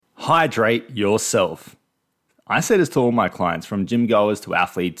Hydrate yourself. I say this to all my clients, from gym goers to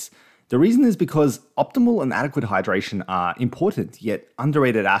athletes. The reason is because optimal and adequate hydration are important yet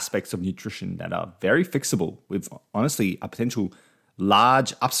underrated aspects of nutrition that are very fixable with, honestly, a potential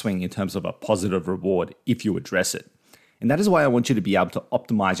large upswing in terms of a positive reward if you address it. And that is why I want you to be able to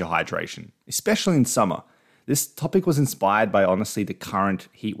optimize your hydration, especially in summer. This topic was inspired by, honestly, the current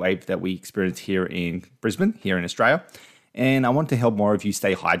heat wave that we experience here in Brisbane, here in Australia. And I want to help more of you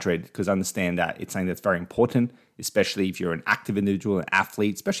stay hydrated because I understand that it's something that's very important, especially if you're an active individual, an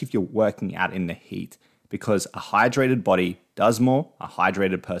athlete, especially if you're working out in the heat. Because a hydrated body does more, a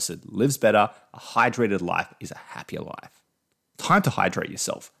hydrated person lives better, a hydrated life is a happier life. Time to hydrate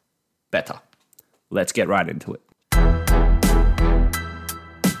yourself better. Let's get right into it.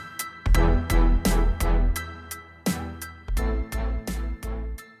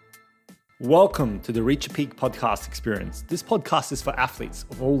 Welcome to the Reach Your Peak podcast experience. This podcast is for athletes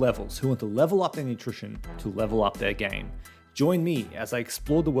of all levels who want to level up their nutrition to level up their game. Join me as I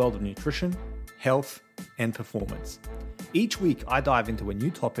explore the world of nutrition, health, and performance. Each week, I dive into a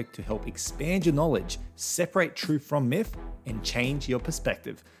new topic to help expand your knowledge, separate truth from myth, and change your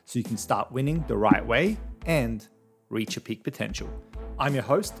perspective so you can start winning the right way and reach your peak potential. I'm your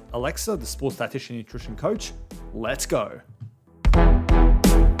host, Alexa, the sports dietitian nutrition coach. Let's go.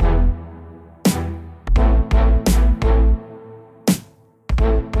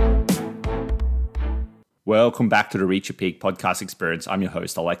 Welcome back to the Reach Your Peak podcast experience. I'm your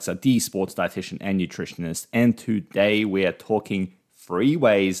host, Alexa, the sports dietitian and nutritionist. And today we are talking 3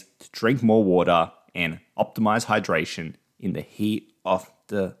 ways to drink more water and optimize hydration in the heat of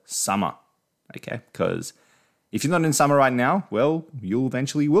the summer. Okay, because if you're not in summer right now, well, you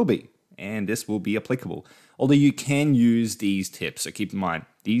eventually will be. And this will be applicable. Although you can use these tips. So keep in mind,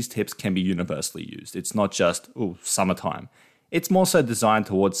 these tips can be universally used. It's not just, summertime. It's more so designed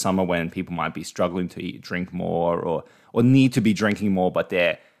towards summer when people might be struggling to drink more or need to be drinking more, but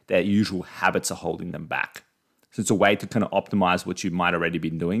their usual habits are holding them back. So it's a way to kind of optimize what you might already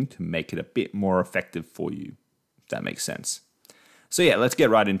been doing to make it a bit more effective for you, if that makes sense. So yeah, let's get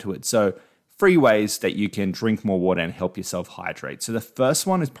right into it. So 3 ways that you can drink more water and help yourself hydrate. So the first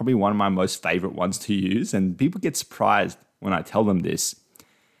one is probably one of my most favorite ones to use, and people get surprised when I tell them this.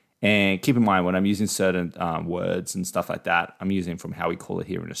 And keep in mind, when I'm using certain words and stuff like that, I'm using from how we call it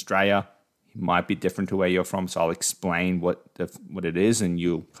here in Australia. It might be different to where you're from, so I'll explain what it is, and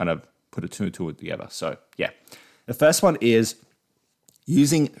you'll kind of put a two and two together. So yeah, the first one is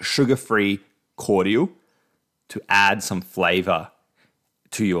using sugar-free cordial to add some flavor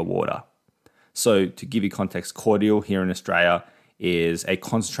to your water. So to give you context, cordial here in Australia is a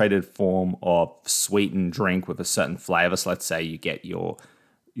concentrated form of sweetened drink with a certain flavor. So let's say you get your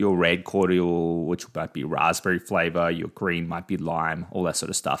red cordial, which might be raspberry flavor, your green might be lime, all that sort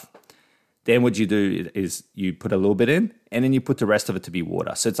of stuff. Then what you do is you put a little bit in, and then you put the rest of it to be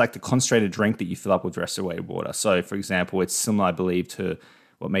water. So it's like the concentrated drink that you fill up with the rest of the water. So for example, it's similar, I believe, to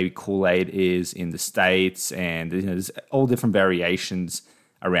what maybe Kool-Aid is in the States, and there's all different variations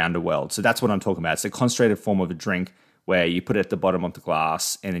around the world. So that's what I'm talking about. It's a concentrated form of a drink where you put it at the bottom of the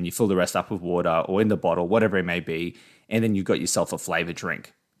glass, and then you fill the rest up with water or in the bottle, whatever it may be, and then you've got yourself a flavored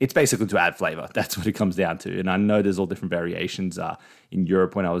drink. It's basically to add flavor. That's what it comes down to. And I know there's all different variations. In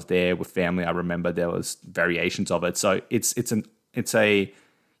Europe, when I was there with family, I remember there was variations of it. So it's a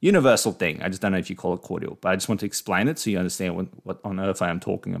universal thing. I just don't know if you call it cordial, but I just want to explain it so you understand what on earth I am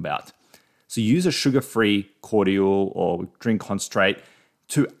talking about. So use a sugar-free cordial or drink concentrate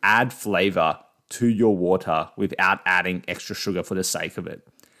to add flavor to your water without adding extra sugar for the sake of it.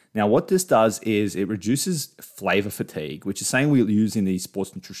 Now, what this does is it reduces flavor fatigue, which is something we use in the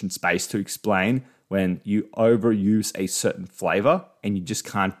sports nutrition space to explain when you overuse a certain flavor and you just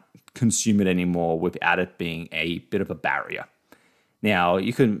can't consume it anymore without it being a bit of a barrier. Now,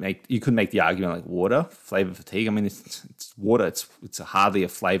 you could make the argument like water, flavor fatigue. I mean, it's water. It's hardly a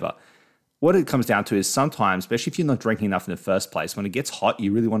flavor. What it comes down to is sometimes, especially if you're not drinking enough in the first place, when it gets hot,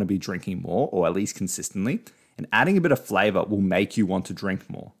 you really want to be drinking more, or at least consistently. And adding a bit of flavor will make you want to drink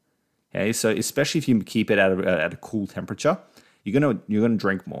more. Okay, so especially if you keep it at a cool temperature, you're gonna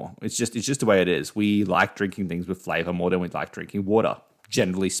drink more. It's just the way it is. We like drinking things with flavor more than we like drinking water,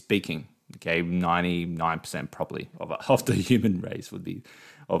 generally speaking. Okay, 99% probably of the human race would be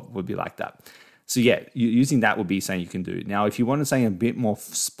like that. So yeah, using that would be something you can do. Now, if you want to say a bit more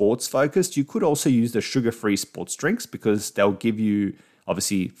sports focused, you could also use the sugar-free sports drinks because they'll give you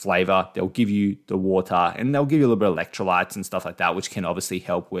obviously flavor, they'll give you the water, and they'll give you a little bit of electrolytes and stuff like that, which can obviously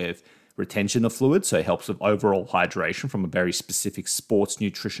help with retention of fluid. So it helps with overall hydration from a very specific sports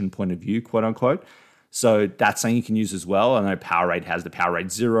nutrition point of view, quote unquote. So that's something you can use as well. I know Powerade has the Powerade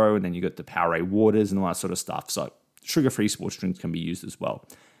Zero, and then you got the Powerade Waters and all that sort of stuff. So sugar-free sports drinks can be used as well.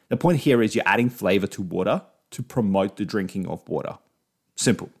 The point here is you're adding flavor to water to promote the drinking of water.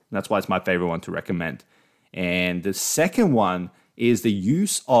 Simple. That's why it's my favorite one to recommend. And the second one is the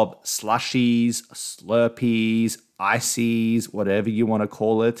use of slushies, Slurpees, ices, whatever you want to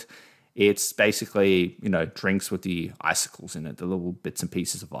call it. It's basically, drinks with the icicles in it, the little bits and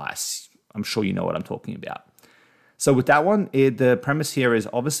pieces of ice. I'm sure you know what I'm talking about. So with that one, the premise here is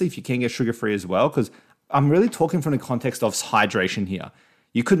obviously if you can get sugar-free as well, because I'm really talking from the context of hydration here.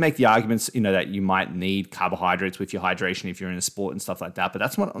 You could make the arguments, that you might need carbohydrates with your hydration if you're in a sport and stuff like that, but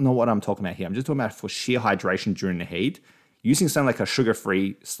that's not what I'm talking about here. I'm just talking about for sheer hydration during the heat. Using something like a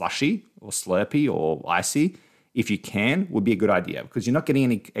sugar-free slushy or Slurpee or icy, if you can, would be a good idea because you're not getting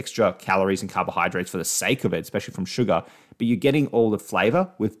any extra calories and carbohydrates for the sake of it, especially from sugar, but you're getting all the flavor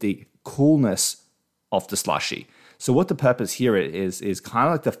with the coolness of the slushy. So what the purpose here is kind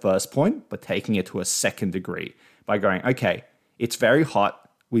of like the first point, but taking it to a second degree by going, okay, it's very hot.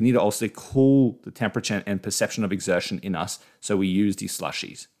 We need to also cool the temperature and perception of exertion in us. So we use these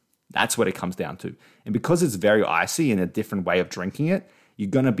slushies. That's what it comes down to. And because it's very icy and a different way of drinking it, you're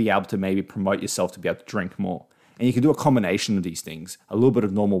going to be able to maybe promote yourself to be able to drink more. And you can do a combination of these things, a little bit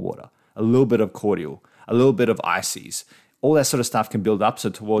of normal water, a little bit of cordial, a little bit of ices. All that sort of stuff can build up so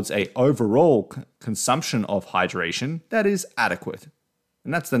towards a overall consumption of hydration that is adequate.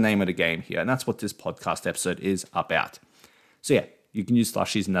 And that's the name of the game here. And that's what this podcast episode is about. So yeah, you can use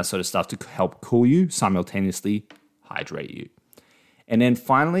slushies and that sort of stuff to help cool you, simultaneously hydrate you. And then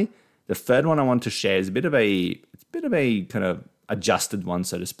finally, the third one I want to share is a bit of a kind of adjusted one,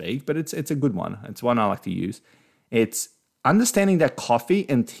 so to speak, but it's a good one. It's one I like to use. It's understanding that coffee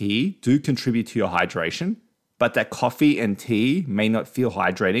and tea do contribute to your hydration, but that coffee and tea may not feel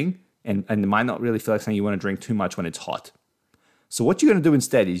hydrating and might not really feel like something you want to drink too much when it's hot. So what you're going to do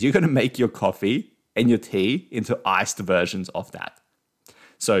instead is you're going to make your coffee and your tea into iced versions of that.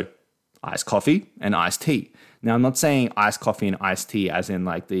 So iced coffee and iced tea. Now, I'm not saying iced coffee and iced tea as in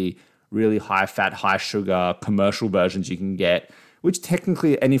like the really high fat, high sugar commercial versions you can get, which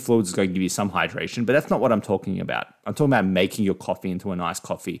technically any fluid is going to give you some hydration, but that's not what I'm talking about. I'm talking about making your coffee into an iced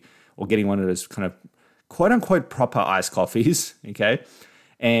coffee or getting one of those kind of quote unquote proper iced coffees, okay?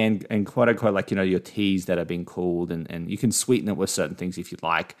 And quote unquote like, your teas that are being cooled and you can sweeten it with certain things if you'd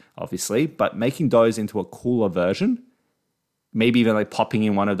like, obviously, but making those into a cooler version, maybe even like popping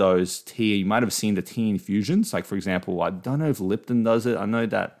in one of those tea. You might have seen the tea infusions. Like, for example, I don't know if Lipton does it. I know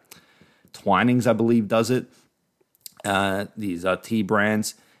that Twinings, I believe, does it. These are tea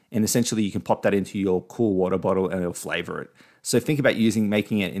brands. And essentially, you can pop that into your cool water bottle and it'll flavor it. So think about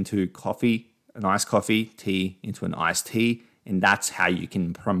making it into coffee, an iced coffee, tea into an iced tea. And that's how you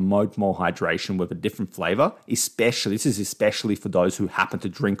can promote more hydration with a different flavor. This is especially for those who happen to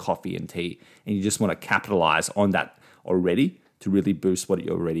drink coffee and tea. And you just want to capitalize on that already to really boost what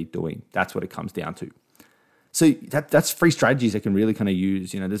you're already doing. That's what it comes down to. So that's 3 strategies that can really kind of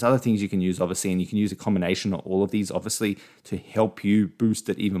use. There's other things you can use, obviously, and you can use a combination of all of these, obviously, to help you boost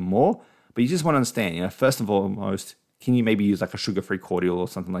it even more. But you just want to understand, first of all, can you maybe use like a sugar-free cordial or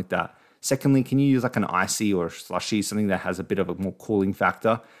something like that? Secondly, can you use like an icy or a slushy, something that has a bit of a more cooling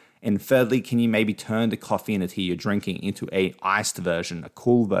factor? And thirdly, can you maybe turn the coffee and the tea you're drinking into a iced version, a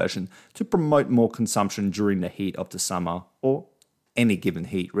cool version, to promote more consumption during the heat of the summer or any given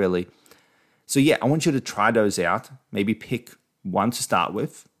heat, really? So yeah, I want you to try those out. Maybe pick one to start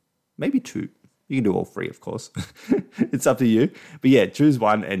with, maybe 2. You can do all 3, of course. It's up to you. But yeah, choose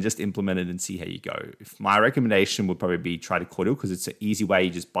one and just implement it and see how you go. My recommendation would probably be try the cordial because it's an easy way. You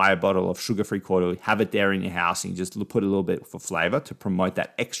just buy a bottle of sugar-free cordial, have it there in your house, and you just put a little bit for flavor to promote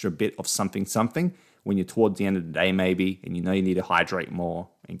that extra bit of something when you're towards the end of the day maybe, and you need to hydrate more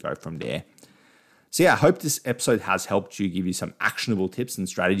and go from there. So yeah, I hope this episode has helped you, give you some actionable tips and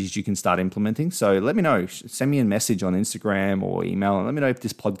strategies you can start implementing. So let me know. Send me a message on Instagram or email and let me know if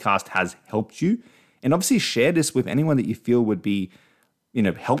this podcast has helped you. And obviously share this with anyone that you feel would be,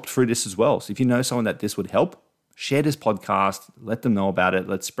 helped through this as well. So if you know someone that this would help, share this podcast, let them know about it.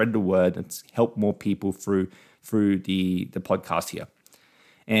 Let's spread the word. Let's help more people through the podcast here.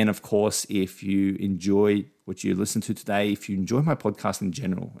 And of course, if you enjoy what you listen to today, if you enjoy my podcast in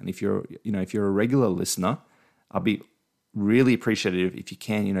general, and if you're a regular listener, I'll be really appreciative if you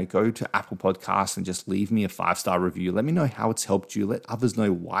can, go to Apple Podcasts and just leave me a 5-star review. Let me know how it's helped you. Let others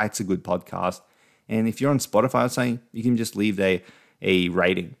know why it's a good podcast. And if you're on Spotify or something, you can just leave a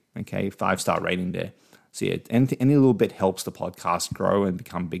rating, okay, 5-star rating there. So yeah, any little bit helps the podcast grow and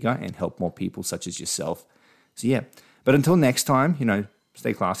become bigger and help more people such as yourself. So yeah, but until next time,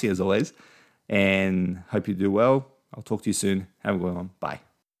 stay classy as always. and hope you do well. I'll talk to you soon. Have a good one. Bye.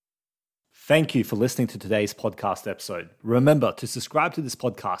 Thank you for listening to today's podcast episode. Remember to subscribe to this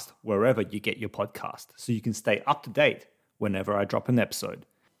podcast wherever you get your podcast so you can stay up to date whenever I drop an episode.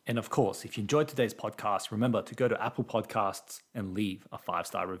 And of course, if you enjoyed today's podcast, remember to go to Apple Podcasts and leave a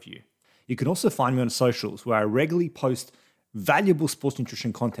 5-star review. You can also find me on socials where I regularly post valuable sports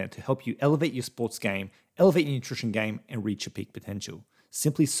nutrition content to help you elevate your sports game, elevate your nutrition game, and reach your peak potential.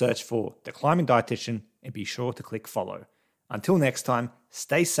 Simply search for The Climbing Dietitian and be sure to click follow. Until next time,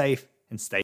 stay safe and stay